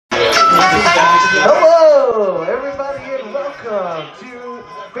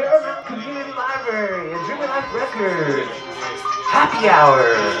Records Happy Hour.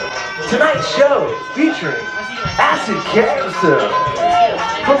 Tonight's show featuring Acid Carousel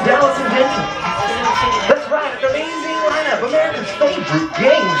from Dallas and Denton. That's right, an amazing lineup. America's favorite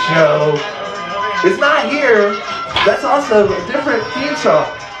game show is not here. That's also a different theme song.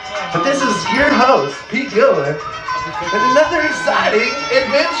 But this is your host, Pete Gillen, and another exciting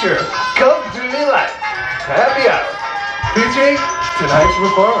adventure come to me like Happy Hour, featuring tonight's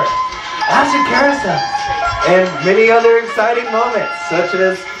performer, Acid Carousel, and many other exciting moments, such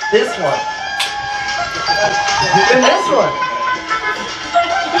as this one, and this one.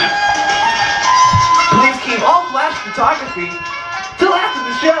 Please keep all flash photography till after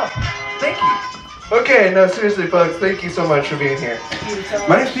the show. Thank you. Okay, no, seriously, folks, thank you so much for being here.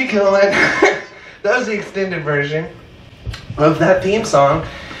 My name's Pete Gillen. That was the extended version of that theme song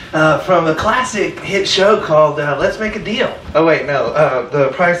from a classic hit show called Let's Make a Deal. Oh wait, no, The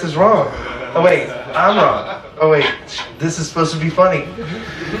Price is Wrong. Oh wait, I'm wrong. Oh wait, this is supposed to be funny.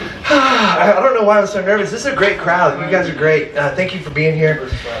 I don't know why I'm so nervous. This is a great crowd. You guys are great. Thank you for being here.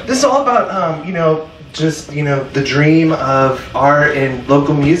 This is all about, just, the dream of art and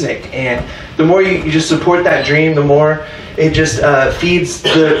local music. And the more you just support that dream, the more it just feeds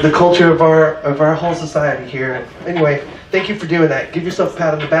the culture of our whole society here. Anyway, thank you for doing that. Give yourself a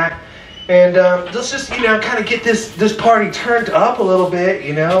pat on the back. And let's just, kind of get this party turned up a little bit,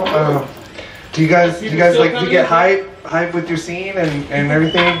 Do you guys like to get hype with your scene and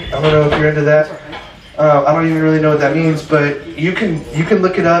everything? I don't know if you're into that. I don't even really know what that means, but you can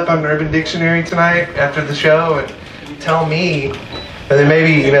look it up on Urban Dictionary tonight after the show and tell me, and then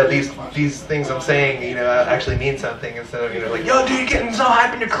maybe these things I'm saying actually mean something instead of like, yo dude, you're getting so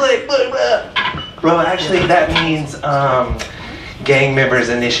hype in your clique, blah blah. Bro, actually that means gang members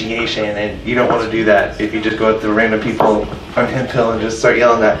initiation, and you don't want to do that if you just go up to random people on Hemp Hill and just start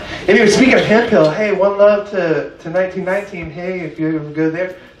yelling that. Anyway, speaking of Hemp Hill, hey, one love to 1919. Hey, if you ever go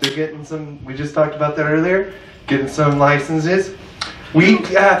there, they're getting some. We just talked about that earlier. Getting some licenses. We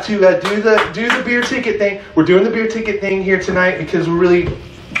have to do the beer ticket thing. We're doing the beer ticket thing here tonight because we're really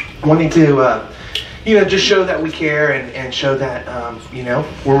wanting to, just show that we care and show that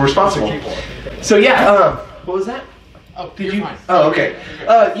we're responsible. So yeah, what was that? Oh, did you? Oh, okay.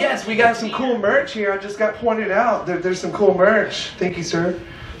 Yes, we got some cool merch here. I just got pointed out. There's some cool merch. Thank you, sir,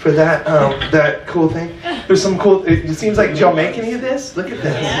 for that that cool thing. There's some cool. It seems like, did y'all make any of this? Look at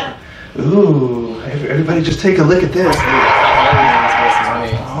this. Yeah. Ooh, everybody, just take a look at this.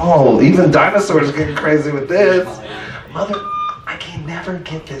 Oh, even dinosaurs are getting crazy with this. Mother, I can never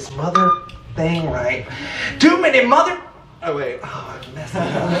get this mother thing right. Too many mother. Oh wait. Oh, I messed it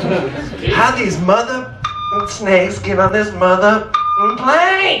up. How these mother snakes get on this mother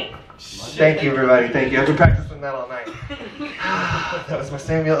plane. Thank you, everybody. Thank you. I've been practicing that all night. That was my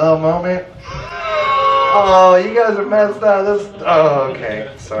Samuel L. moment. Oh, you guys are messed up. Oh,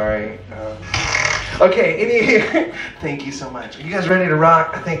 okay. Sorry. Okay. Thank you so much. Are you guys ready to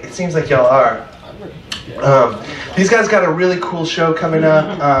rock? I think it seems like y'all are. These guys got a really cool show coming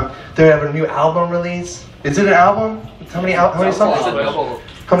up. They have a new album release. Is it an album? How many songs?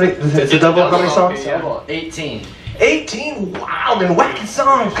 How many? It's a double. How many songs? 18. 18 wild and wacky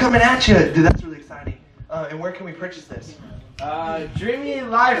songs coming at you. Dude, that's really exciting. And where can we purchase this? Dreamy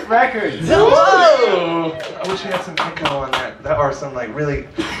Life Records. Whoa! I wish we had some echo on that. That are some like really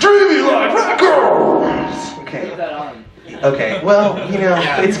Dreamy Life Records. Okay. Okay. Well,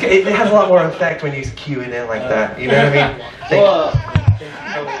 it has a lot more effect when you cue it in like that. You know what I mean?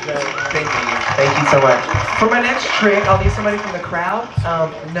 Thank you so much. For my next trick, I'll need somebody from the crowd.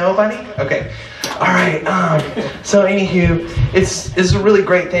 Nobody? Okay. All right. So anywho, it's a really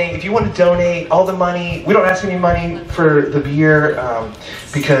great thing. If you want to donate all the money, we don't ask any money for the beer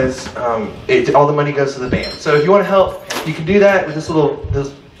because all the money goes to the band. So if you want to help, you can do that with this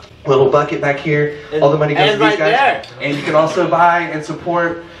little bucket back here. All the money goes to these guys. And you can also buy and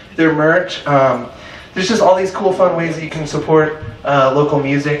support their merch. There's just all these cool, fun ways that you can support local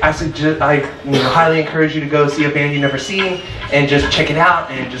music. I highly encourage you to go see a band you've never seen and just check it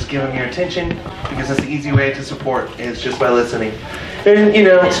out and just give them your attention, because that's the easy way to support is just by listening.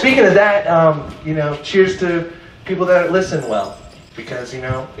 And speaking of that, cheers to people that listen well, because you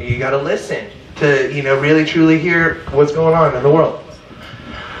got to listen to really truly hear what's going on in the world.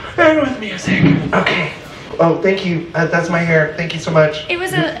 And with music. Okay. Oh, thank you. That's my hair. Thank you so much. It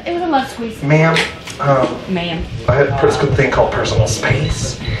was a love squeeze. Ma'am. Ma'am. I had a thing called personal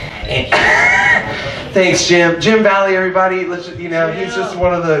space. And thanks, Jim. Jim Valley, everybody. He's just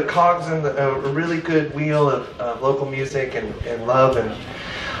one of the cogs in a really good wheel of local music and love. And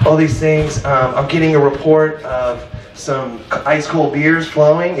all these things. I'm getting a report of some ice cold beers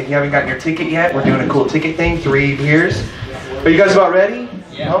flowing. If you haven't gotten your ticket yet, we're doing a cool ticket thing, 3 beers. Are you guys about ready?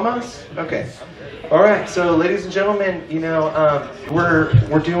 Yeah. Almost? Okay. All right, so ladies and gentlemen, you know, we're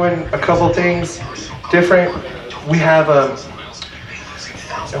doing a couple things different. We have oh,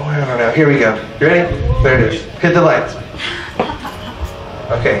 I don't know. Here we go. You ready? There it is. Hit the lights.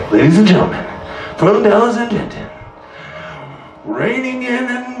 Okay, ladies and gentlemen, from Dallas and Denton, reigning in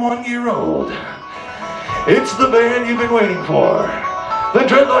and 1-year-old, it's the band you've been waiting for. The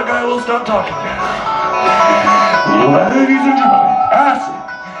dreadlock guy will stop talking now. Ladies and gentlemen, Acid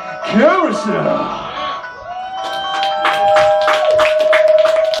Carousel.